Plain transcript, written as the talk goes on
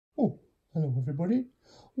Hello everybody,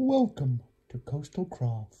 welcome to Coastal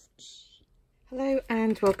Crafts. Hello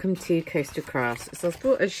and welcome to Coastal Crafts. So I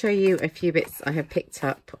thought I'd show you a few bits I have picked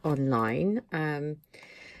up online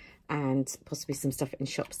and possibly some stuff in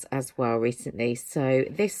shops as well recently. So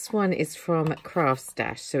this one is from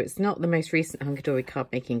Craftstash. So it's not the most recent Hunky card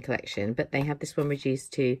making collection, but they have this one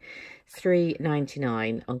reduced to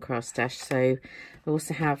 $3.99 on Craftstash. So I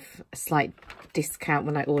also have a slight discount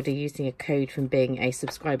when I order using a code from being a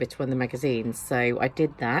subscriber to one of the magazines. So I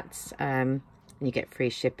did that and you get free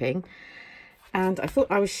shipping. And I thought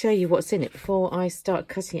I would show you what's in it before I start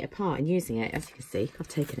cutting it apart and using it. As you can see, I've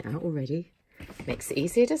taken it out already. Makes it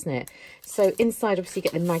easier, doesn't it? So inside, obviously, you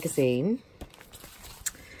get the magazine.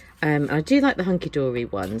 I do like the hunky-dory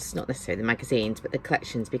ones, not necessarily the magazines, but the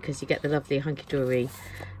collections, because you get the lovely hunky-dory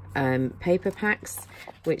paper packs,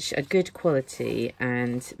 which are good quality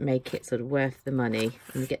and make it sort of worth the money.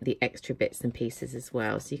 And you get the extra bits and pieces as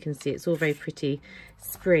well. So you can see it's all very pretty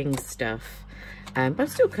spring stuff. But I'm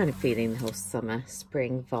still kind of feeling the whole summer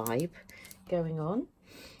spring vibe going on.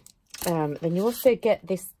 Then you also get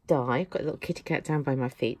this die. I've got a little kitty cat down by my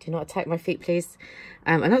feet. Do not attack my feet, please.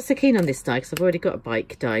 I'm not so keen on this die because I've already got a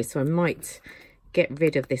bike die, so I might get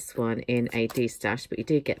rid of this one in a D-stash, but you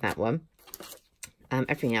do get that one.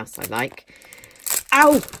 Everything else I like.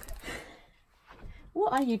 Ow!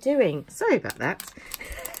 What are you doing? Sorry about that.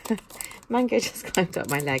 Mango just climbed up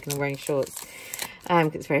my leg and I'm wearing shorts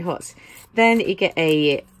because it's very hot. Then you get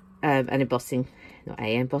an embossing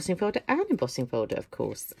folder and embossing folder, of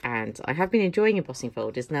course. And I have been enjoying embossing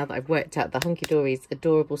folders now that I've worked out the Hunky Dory's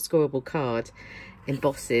adorable scoreable card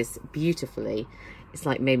embosses beautifully. It's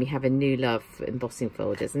like made me have a new love for embossing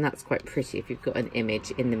folders, and that's quite pretty if you've got an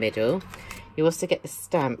image in the middle. You also get the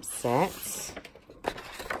stamp set,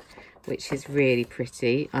 which is really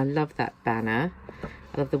pretty. I love that banner.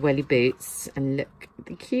 I love the welly boots, and look,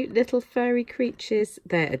 the cute little furry creatures.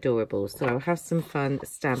 They're adorable. So I'll have some fun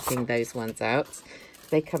stamping those ones out.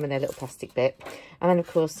 They come in their little plastic bit. And then, of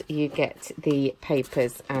course, you get the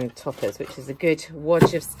papers and toppers, which is a good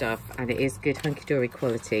wodge of stuff, and it is good hunky-dory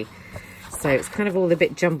quality. So it's kind of all a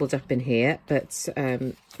bit jumbled up in here, but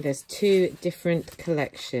there's two different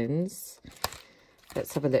collections.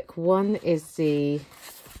 Let's have a look. One is the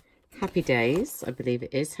Happy Days, I believe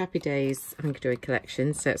it is, Happy Days Hunky-Dory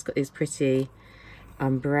collection. So it's got these pretty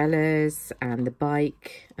umbrellas and the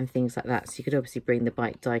bike and things like that. So you could obviously bring the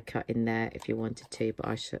bike die cut in there if you wanted to, but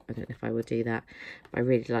I don't know if I will do that. But I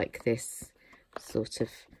really like this sort of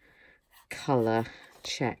colour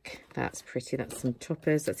check. That's pretty. That's some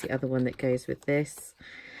toppers. That's the other one that goes with this.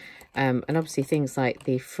 And obviously things like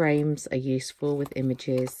the frames are useful with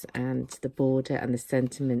images and the border and the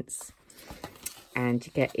sentiments. And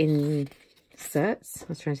you get inserts, I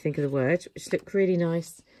was trying to think of the word, which look really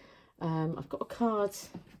nice. I've got a card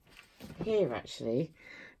here actually.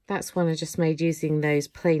 That's one I just made using those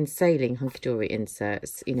plain sailing hunky-dory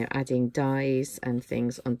inserts, you know, adding dies and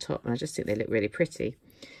things on top, and I just think they look really pretty.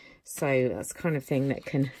 So that's the kind of thing that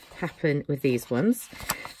can happen with these ones.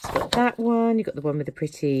 So you've got that one, you've got the one with the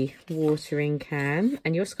pretty watering can,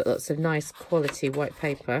 and you also got lots of nice quality white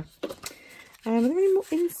paper. Are there any more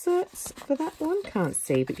inserts for that one? Can't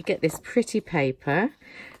see, but you get this pretty paper.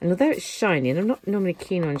 And although it's shiny, and I'm not normally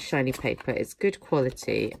keen on shiny paper, it's good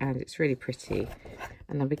quality and it's really pretty.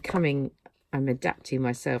 And I'm adapting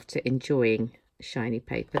myself to enjoying shiny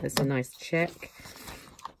paper. There's a nice check.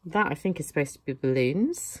 That I think is supposed to be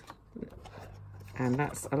balloons. And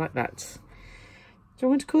I like that. Do I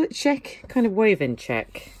want to call it check? Kind of woven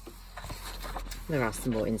check. There are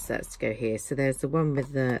some more inserts to go here. So there's the one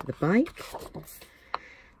with the bike,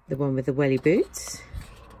 the one with the welly boots.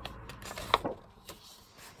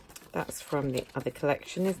 That's from the other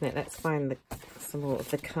collection, isn't it? Let's find some more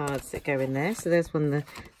of the cards that go in there. So there's one of the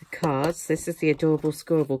cards. This is the adorable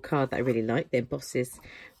scoreable card that I really like. It embosses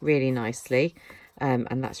really nicely.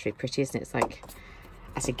 And that's really pretty, isn't it? It's like,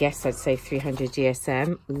 as a guess, I'd say 300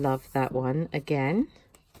 GSM. Love that one again.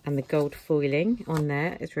 And the gold foiling on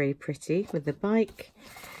there is really pretty with the bike.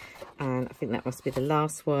 And I think that must be the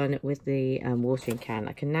last one with the watering can.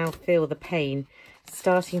 I can now feel the pain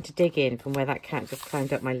starting to dig in from where that cat just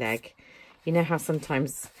climbed up my leg. You know how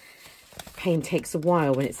sometimes pain takes a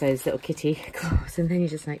while when it's those little kitty claws, and then you're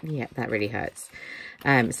just like, yeah, that really hurts.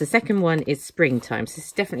 So the second one is springtime. So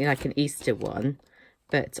it's definitely like an Easter one,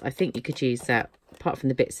 but I think you could use that. Apart from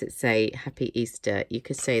the bits that say Happy Easter, you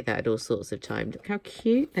could say that at all sorts of times. Look how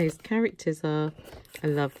cute those characters are. I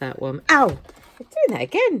love that one. Ow! It's doing that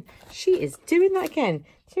again. She is doing that again.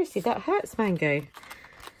 Seriously, that hurts, Mango.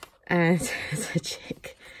 And there's a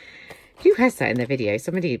chick. Who has that in their video?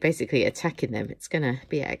 Somebody basically attacking them. It's going to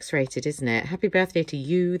be X-rated, isn't it? Happy birthday to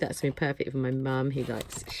you. That's been perfect for my mum who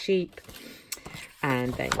likes sheep.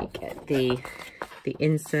 And then you get the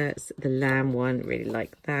inserts, the lamb one, really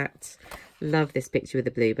like that. Love this picture with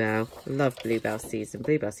the bluebell. Love bluebell season.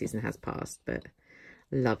 Bluebell season has passed, but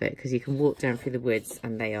love it because you can walk down through the woods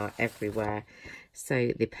and they are everywhere.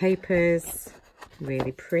 So the papers,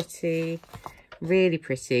 really pretty, really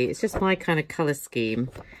pretty. It's just my kind of colour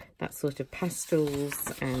scheme. That sort of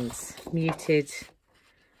pastels and muted.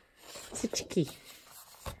 It's a chicky.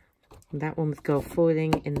 And that one with gold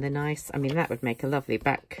foiling in the nice, I mean, that would make a lovely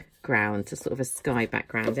background, a sort of a sky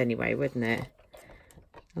background anyway, wouldn't it?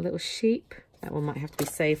 A little sheep. That one might have to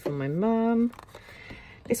be saved from my mum.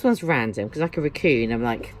 This one's random because like a raccoon, I'm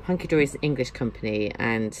like, Hunky Dory is an English company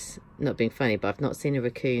and not being funny, but I've not seen a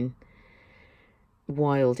raccoon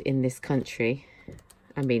wild in this country.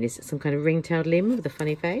 I mean, is it some kind of ring-tailed lemur with a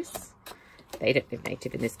funny face? They don't live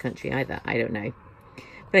native in this country either. I don't know.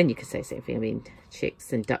 But then you could say something. I mean,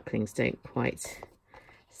 chicks and ducklings don't quite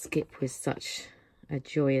skip with such a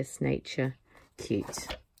joyous nature.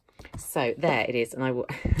 Cute. So there it is. And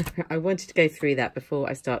I wanted to go through that before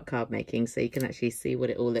I start card making so you can actually see what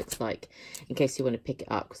it all looks like in case you want to pick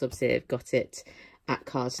it up. Because obviously I've got it at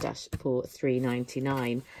Craftstash for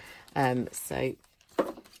 $3.99. So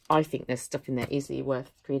I think there's stuff in there easily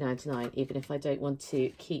worth $3.99, even if I don't want to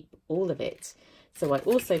keep all of it. So I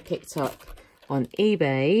also picked up on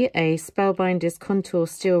eBay a Spellbinders Contour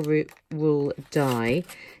Steel Rule die.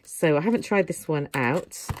 So I haven't tried this one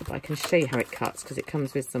out, but I can show you how it cuts because it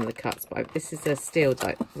comes with some of the cuts. But this is a steel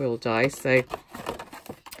rule die, so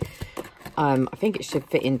I think it should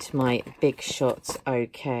fit into my Big Shot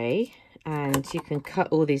okay. And you can cut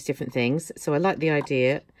all these different things. So I like the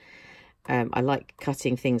idea. I like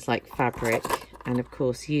cutting things like fabric and of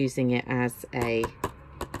course using it as a,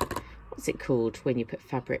 what's it called when you put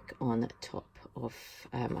fabric on top of,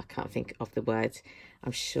 I can't think of the word.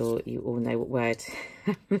 I'm sure you all know what word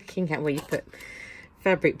I'm looking at, where you put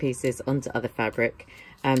fabric pieces onto other fabric.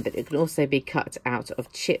 But it can also be cut out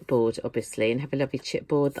of chipboard, obviously, and have a lovely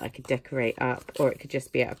chipboard that I could decorate up, or it could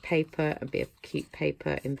just be out of paper and be a cute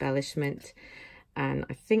paper embellishment. And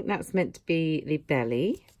I think that's meant to be the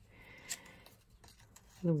belly.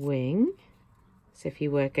 The wing. So if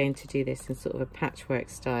you were going to do this in sort of a patchwork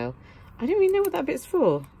style, I don't really know what that bit's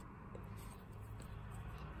for.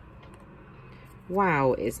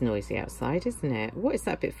 Wow, it's noisy outside, isn't it? What is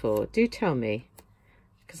that bit for? Do tell me,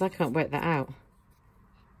 because I can't work that out.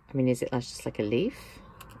 I mean, is it just like a leaf?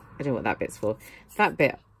 I don't know what that bit's for. That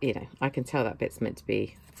bit, you know, I can tell that bit's meant to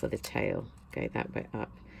be for the tail. Go that bit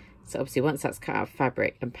up. So obviously once that's cut out of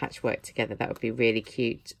fabric and patchwork together, that would be really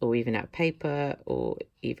cute, or even out of paper, or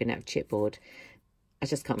even out of chipboard. I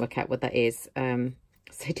just can't work out what that is.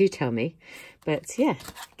 So do tell me. But yeah,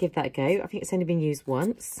 give that a go. I think it's only been used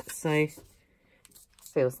once, so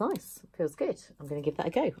feels nice. Feels good. I'm going to give that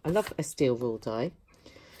a go. I love a steel rule die.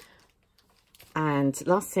 And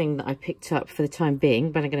last thing that I picked up for the time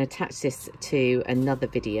being, but I'm going to attach this to another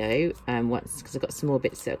video once, because I've got some more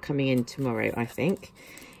bits that are coming in tomorrow, I think,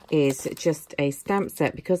 is just a stamp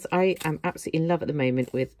set, because I am absolutely in love at the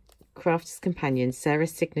moment with Crafter's Companion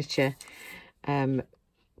Sarah's Signature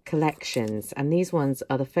collections, and these ones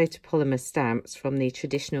are the photopolymer stamps from the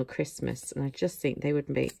traditional Christmas, and I just think they would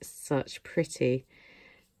make such pretty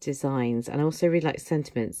designs. And I also really like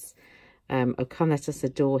sentiments. Oh, come let us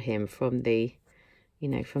adore him from the, you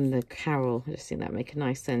know, from the carol. I just think that would make a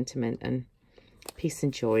nice sentiment, and peace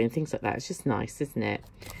and joy and things like that. It's just nice, isn't it?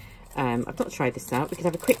 I've not tried this out. We could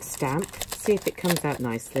have a quick stamp, see if it comes out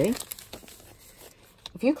nicely.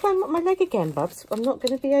 If you climb up my leg again, Bubs, I'm not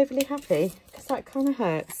going to be overly happy, because that kind of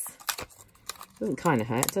hurts. It doesn't kind of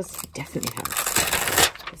hurt, it does definitely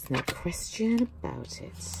hurt. There's no question about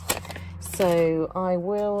it. So I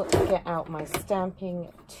will get out my stamping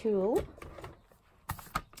tool.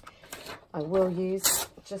 I will use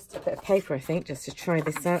just a bit of paper, I think, just to try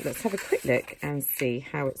this out. Let's have a quick look and see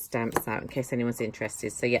how it stamps out in case anyone's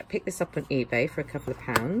interested. So yeah, pick this up on eBay for a couple of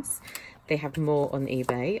pounds. They have more on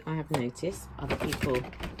eBay. I have noticed other people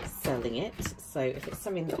selling it. So if it's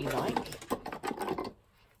something that you like,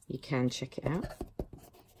 you can check it out.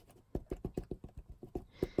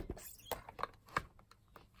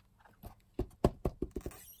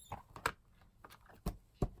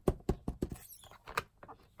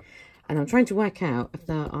 And I'm trying to work out if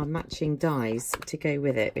there are matching dies to go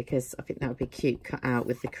with it, because I think that would be cute cut out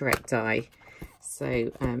with the correct die.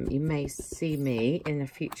 So you may see me in a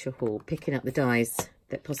future haul picking up the dies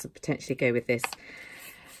that possibly potentially go with this.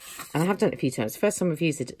 And I have done it a few times. First time I've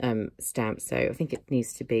used a stamp, so I think it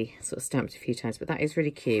needs to be sort of stamped a few times. But that is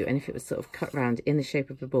really cute. And if it was sort of cut round in the shape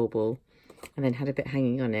of a bauble and then had a bit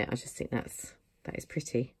hanging on it, I just think that is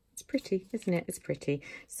pretty. It's pretty, isn't it? It's pretty.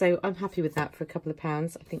 So I'm happy with that for a couple of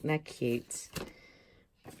pounds. I think they're cute.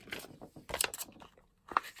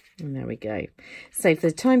 And there we go. So for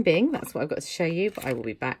the time being, that's what I've got to show you, but I will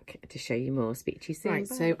be back to show you more. Speak to you soon. Right,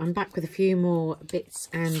 so I'm back with a few more bits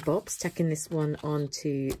and bobs, tacking this one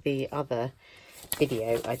onto the other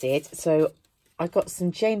video I did. So I got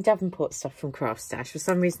some Jane Davenport stuff from Craftstash. For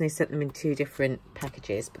some reason, they sent them in 2 different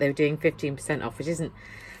packages, but they were doing 15% off, which isn't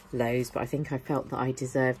loads, but I think I felt that I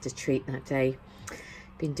deserved a treat that day.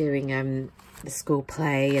 Been doing the school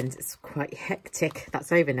play, and it's quite hectic.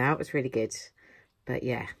 That's over now. It was really good. But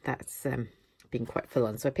yeah, that's been quite full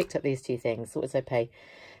on. So I picked up these 2 things. What was I pay?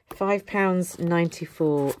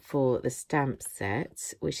 £5.94 for the stamp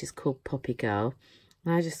set, which is called Poppy Girl.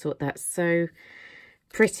 And I just thought that's so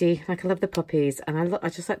pretty. Like, I love the poppies, and I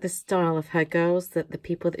just like the style of her girls, the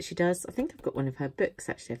people that she does. I think I've got one of her books,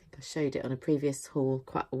 actually. I think I showed it on a previous haul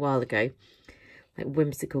quite a while ago. Like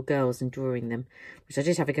whimsical girls and drawing them, which I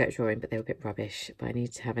did have a go at drawing, but they were a bit rubbish. But I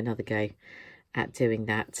need to have another go at doing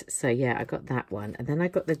that. So yeah, I got that one, and then I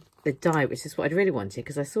got the die, which is what I'd really wanted,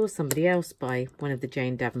 because I saw somebody else buy one of the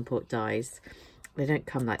Jane Davenport dies. They don't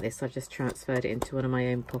come like this, so I've just transferred it into one of my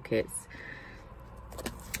own pockets,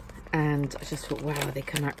 and I just thought, wow, they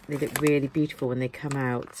come out, they look really beautiful when they come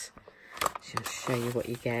out. I'll show you what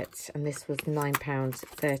you get. And this was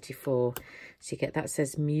 £9.34, so you get, that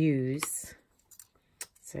says Muse,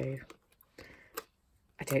 so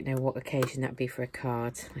I don't know what occasion that'd be for a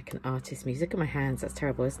card, like an artist muse. Look at my hands, that's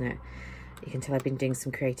terrible, isn't it? You can tell I've been doing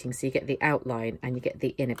some creating. So you get the outline and you get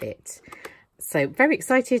the inner bit. So very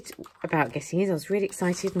excited about getting these. I was really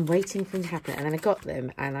excited and waiting for them to happen. And then I got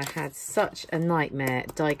them, and I had such a nightmare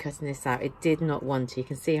die cutting this out. It did not want to. You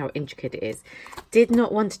can see how intricate it is. Did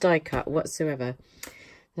not want to die cut whatsoever.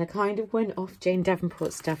 And I kind of went off Jane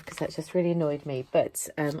Davenport stuff because that just really annoyed me. But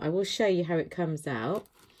I will show you how it comes out.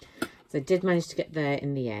 So I did manage to get there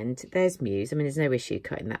in the end. There's Muse. I mean, there's no issue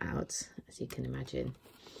cutting that out, as you can imagine.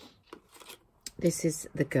 This is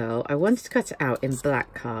the girl. I wanted to cut it out in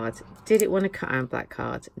black card. Did it want to cut out in black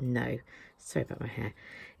card? No. Sorry about my hair.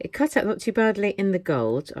 It cut out not too badly in the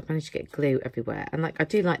gold. I've managed to get glue everywhere. And like, I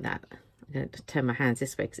do like that. I'm going to turn my hands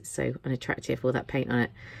this way because it's so unattractive, all that paint on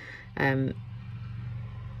it.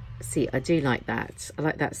 See, I do like that. I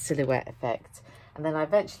like that silhouette effect. And then I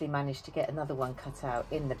eventually managed to get another one cut out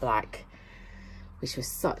in the black, which was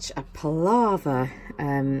such a palaver.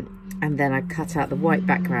 And then I cut out the white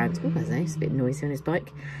background. Oh, that's nice. It's a bit noisy on his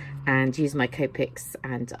bike. And used my Copics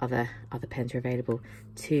and other pens are available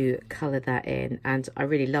to colour that in. And I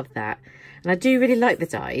really love that. And I do really like the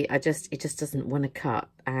die. It just doesn't want to cut.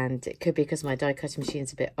 And it could be because my die cutting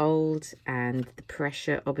machine's a bit old and the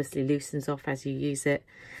pressure obviously loosens off as you use it.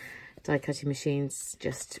 Die cutting machines,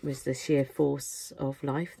 just with the sheer force of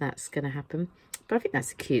life, that's going to happen. But I think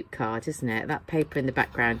that's a cute card, isn't it? That paper in the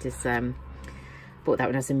background is bought that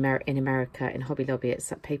when I was in America in Hobby Lobby. It's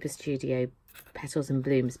that Paper Studio Petals and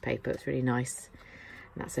Blooms paper. It's really nice,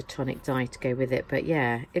 and that's a tonic die to go with it. But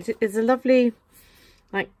yeah, it's a lovely,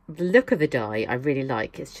 like, the look of the die I really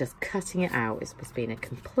like. It's just cutting it out, it's been a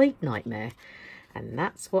complete nightmare, and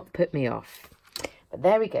that's what put me off. But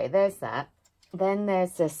there we go, there's that. Then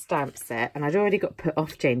there's a stamp set, and I'd already got put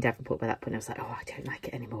off Jane Davenport by that point. I was like, oh, I don't like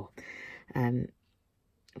it anymore.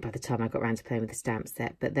 By the time I got around to playing with the stamp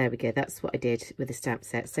set. But there we go, that's what I did with the stamp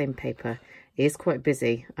set. Same paper. It is quite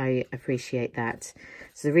busy. I appreciate that.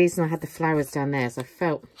 So the reason I had the flowers down there is I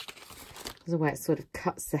felt, because of the way it sort of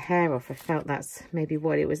cuts the hair off, I felt that's maybe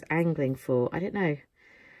what it was angling for. I don't know.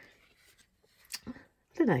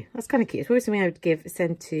 That's kind of cute. It's always something I would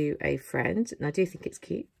send to a friend, and I do think it's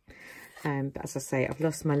cute. But as I say, I've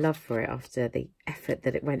lost my love for it after the effort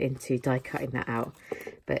that it went into die cutting that out.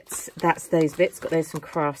 But that's those bits. Got those from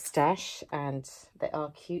Craftstash, and they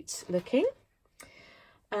are cute looking.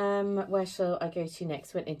 Where shall I go to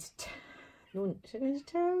next? Went into town. Should I go to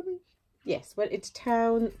town? Yes, went into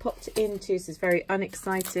town. Popped into, this is very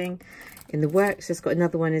unexciting. In the works, just got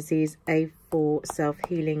another one of these A4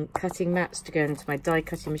 self-healing cutting mats to go into my die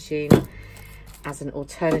cutting machine as an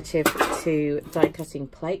alternative to die cutting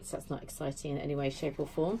plates. That's not exciting in any way, shape or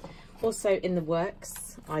form. Also in the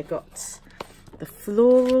works, I got the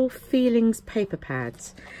Floral Feelings paper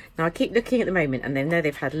pads. Now I keep looking at the moment, and they know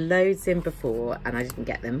they've had loads in before and I didn't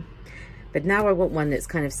get them. But now I want one that's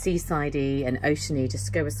kind of seaside-y and ocean-y, just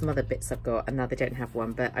to go with some other bits I've got, and now they don't have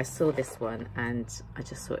one. But I saw this one and I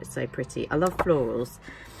just thought it's so pretty. I love florals,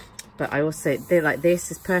 But I also feel like this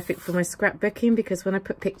is perfect for my scrapbooking, because when I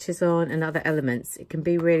put pictures on and other elements, it can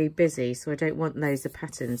be really busy. So I don't want loads of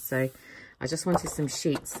patterns. So I just wanted some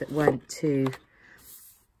sheets that weren't too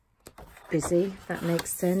busy, if that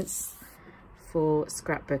makes sense, for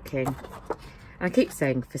scrapbooking. And I keep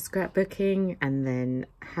saying for scrapbooking, and then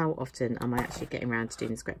how often am I actually getting around to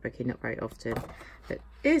doing scrapbooking? Not very often, but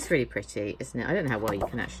it is really pretty, isn't it? I don't know how well you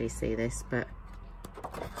can actually see this, but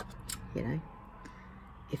you know,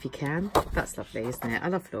 if you can, that's lovely, isn't it? I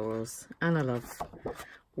love florals, and I love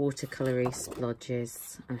watercolory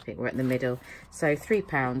splodges. I think we're at the middle. So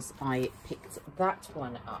 £3, I picked that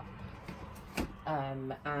one up.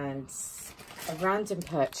 And a random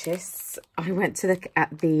purchase, I went to look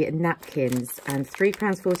at the napkins, and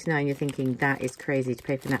 £3.49, you're thinking that is crazy to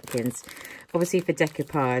pay for napkins. Obviously for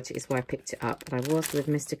decoupage is why I picked it up, and I was with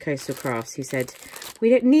Mr. Coastal Crafts, who said we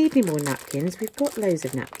don't need any more napkins, we've got loads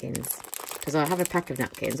of napkins. Because I have a pack of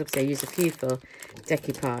napkins. Obviously I use a few for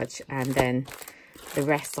decoupage, and then the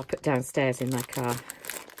rest I'll put downstairs in like our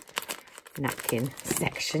napkin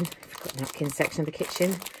section. We've got a napkin section of the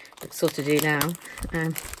kitchen. Sort of do now.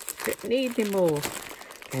 Don't need any more.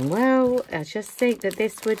 And well, I just think that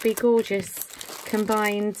this would be gorgeous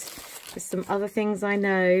combined with some other things I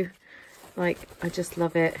know. Like, I just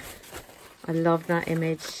love it. I love that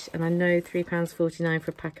image, and I know £3.49 for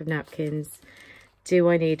a pack of napkins. Do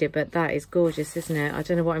I need it? But that is gorgeous, isn't it? I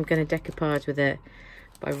don't know what I'm going to decoupage with it,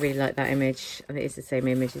 but I really like that image. I think it's the same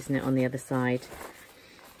image, isn't it, on the other side?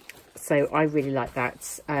 So I really like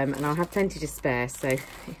that, and I'll have plenty to spare. So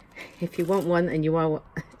if you want one and you are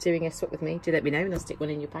doing a swap with me, do let me know and I'll stick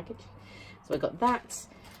one in your package. So I got that,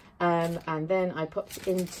 and then I popped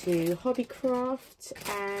into Hobbycraft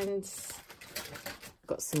and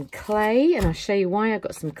got some clay, and I'll show you why I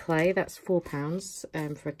got some clay. That's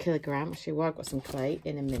 £4 for a kilogram. I'll show you why I got some clay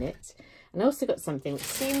in a minute. And I also got something which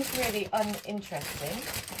seems really uninteresting.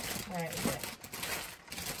 Where is it?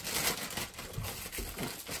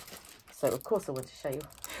 So of course I want to show you.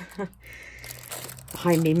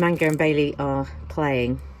 Behind me, Mango and Bailey are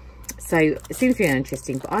playing. So it seems really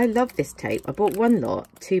interesting, but I love this tape. I bought one lot,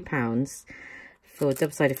 £2 for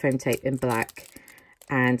double-sided foam tape in black,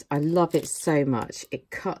 and I love it so much.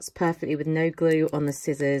 It cuts perfectly with no glue on the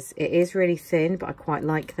scissors. It is really thin, but I quite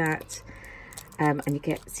like that. And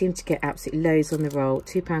you seem to get absolutely loads on the roll.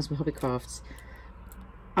 £2 from Hobbycraft.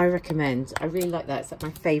 I recommend. I really like that. It's like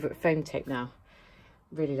my favourite foam tape now.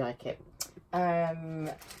 Really like it.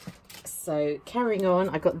 So carrying on,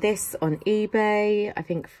 I got this on eBay, I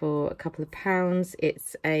think for a couple of pounds.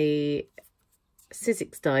 It's a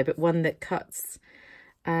Sizzix die, but one that cuts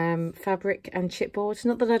fabric and chipboard.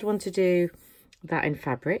 Not that I'd want to do that in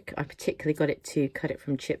fabric. I particularly got it to cut it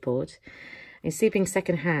from chipboard. And see, being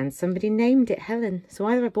second hand, somebody named it Helen. So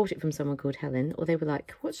either I bought it from someone called Helen, or they were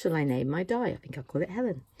like, what shall I name my die? I think I'll call it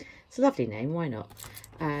Helen. It's a lovely name, why not?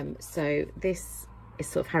 So this is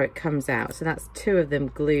sort of how it comes out. So that's two of them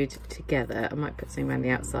glued together. I might put something around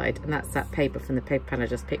the outside, and that's that paper from the paper pan I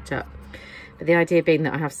just picked up. But the idea being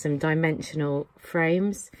that I have some dimensional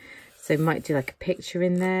frames, so might do like a picture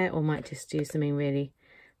in there, or might just do something really,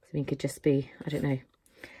 something could just be, I don't know,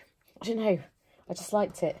 I just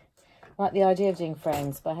liked it. I like the idea of doing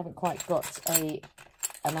frames, but I haven't quite got an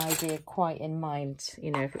idea quite in mind.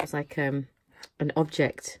 You know, if it was like an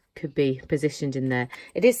object could be positioned in there.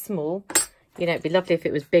 It is small. You know, it'd be lovely if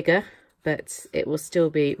it was bigger, but it will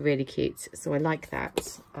still be really cute. So I like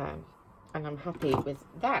that, and I'm happy with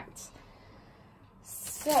that.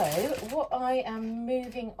 So what I am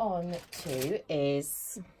moving on to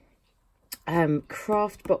is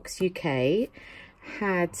CraftBox UK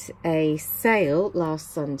had a sale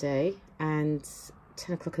last Sunday and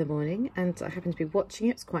 10 o'clock in the morning, and I happened to be watching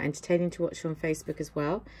it. It's quite entertaining to watch on Facebook as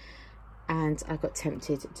well. And I got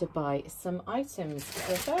tempted to buy some items.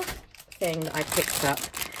 The first thing that I picked up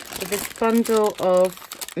was this bundle of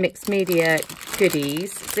mixed media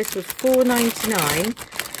goodies. This was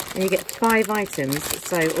 £4.99 and you get 5 items.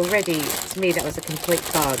 So already to me that was a complete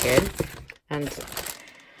bargain. And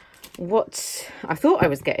what I thought I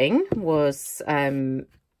was getting was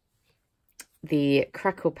the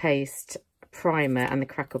crackle paste primer and the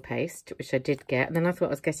crackle paste, which I did get. And then I thought I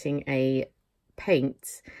was getting a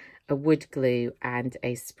paint, a wood glue and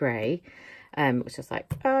a spray, which I was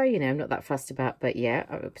like, oh, you know, I'm not that fussed about, but yeah,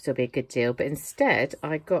 it would still be a good deal. But instead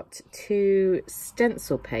I got 2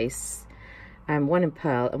 stencil pastes, one in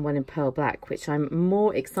pearl and one in pearl black, which I'm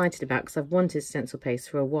more excited about because I've wanted stencil paste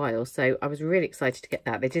for a while. So I was really excited to get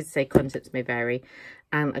that. They did say contents may vary,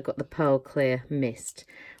 and I got the pearl clear mist,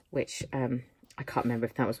 which I I can't remember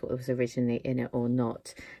if that was what was originally in it or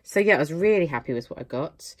not. So yeah, I was really happy with what I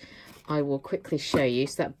got. I will quickly show you.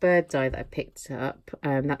 So that bird dye that I picked up,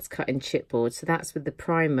 that's cut in chipboard. So that's with the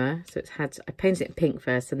primer. So I painted it in pink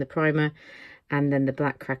first, and the primer, and then the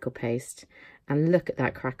black crackle paste. And look at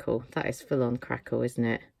that crackle. That is full on crackle, isn't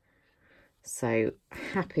it? So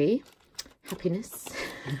happiness.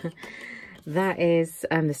 That is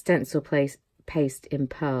the stencil paste in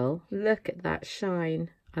pearl. Look at that shine.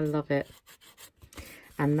 I love it.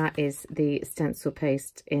 And that is the stencil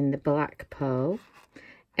paste in the black pearl.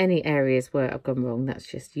 Any areas where I've gone wrong, that's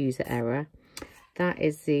just user error. That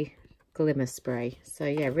is the glimmer spray. So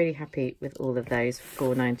yeah, really happy with all of those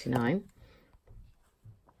for $4.99.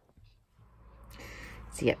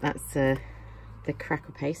 So yeah, that's the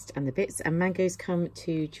crackle paste and the bits. And Mango's come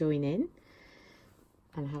to join in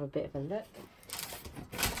and have a bit of a look.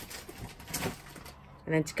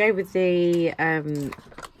 And then to go with the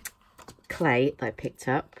clay that I picked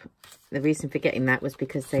up, the reason for getting that was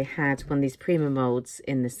because they had one of these Prima moulds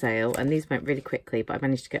in the sale, and these went really quickly, but I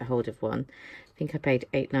managed to get hold of one. I think I paid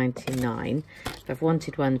 $8.99. I've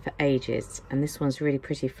wanted one for ages, and this one's really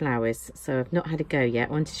pretty flowers, so I've not had a go yet.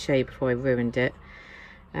 I wanted to show you before I ruined it.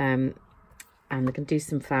 And I'm going to do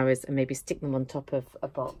some flowers and maybe stick them on top of a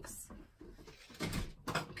box.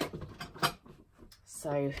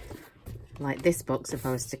 So like this box, if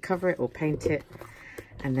I was to cover it or paint it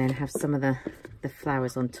and then have some of the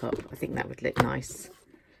flowers on top, I think that would look nice.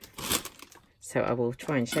 So I will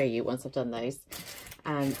try and show you once I've done those.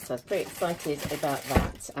 So I was pretty excited about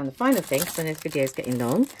that. And the final thing, because I know this video is getting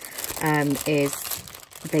long, is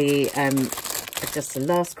the just the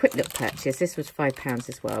last quick little purchase. This was £5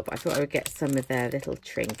 as well, but I thought I would get some of their little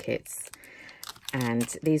trinkets.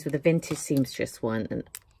 And these were the vintage seamstress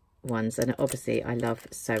ones, and obviously I love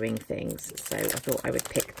sewing things, so I thought I would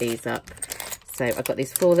pick these up. So I got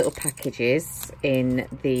these 4 little packages in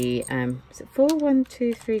the is it 4, 1,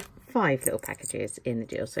 2, 3, 5 little packages in the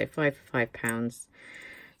deal, so 5 for £5.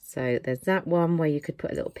 So there's that one where you could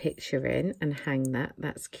put a little picture in and hang that.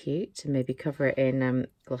 That's cute. And maybe cover it in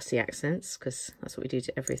glossy accents, because that's what we do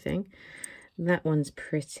to everything. That one's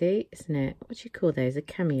pretty, isn't it? What do you call those? A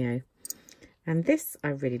cameo. And this I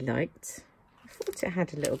really liked. I thought it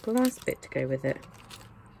had a little glass bit to go with it.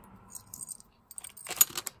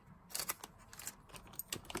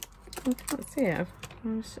 I can't see it. I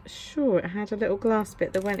was sure it had a little glass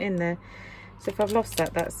bit that went in there. So if I've lost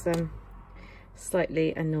that, that's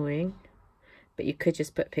slightly annoying. But you could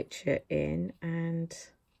just put a picture in, and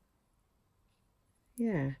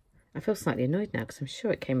yeah, I feel slightly annoyed now because I'm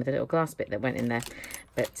sure it came with a little glass bit that went in there.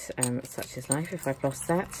 But such is life if I've lost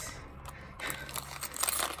that.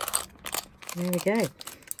 There we go.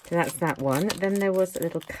 So that's that one. Then there was a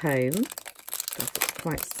little comb. That's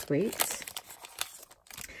quite sweet.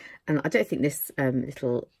 And I don't think this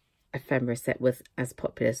little ephemera set was as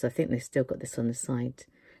popular, so I think they've still got this on the side.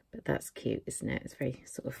 But that's cute, isn't it? It's very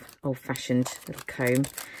sort of old-fashioned little comb.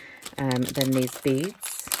 Then these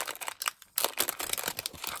beads,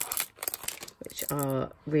 which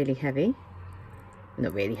are really heavy.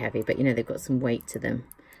 Not really heavy, but you know, they've got some weight to them.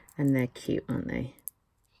 And they're cute, aren't they?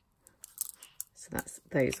 So that's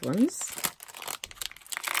those ones.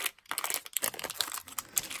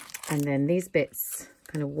 And then these bits,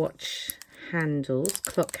 kind of watch handles,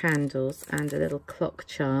 clock handles, and a little clock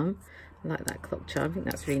charm. I like that clock charm. I think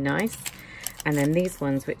that's really nice. And then these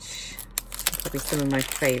ones, which are probably some of my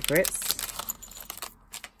favourites,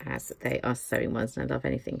 as they are sewing ones, and I love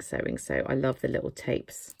anything sewing, so I love the little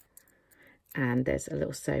tapes. And there's a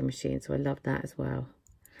little sewing machine, so I love that as well.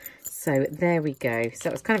 So there we go. So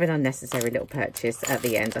it was kind of an unnecessary little purchase at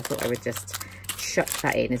the end. I thought I would just chuck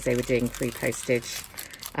that in as they were doing free postage.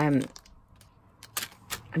 And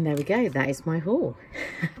there we go. That is my haul.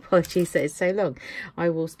 Apologies that it's so long. I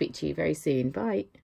will speak to you very soon. Bye.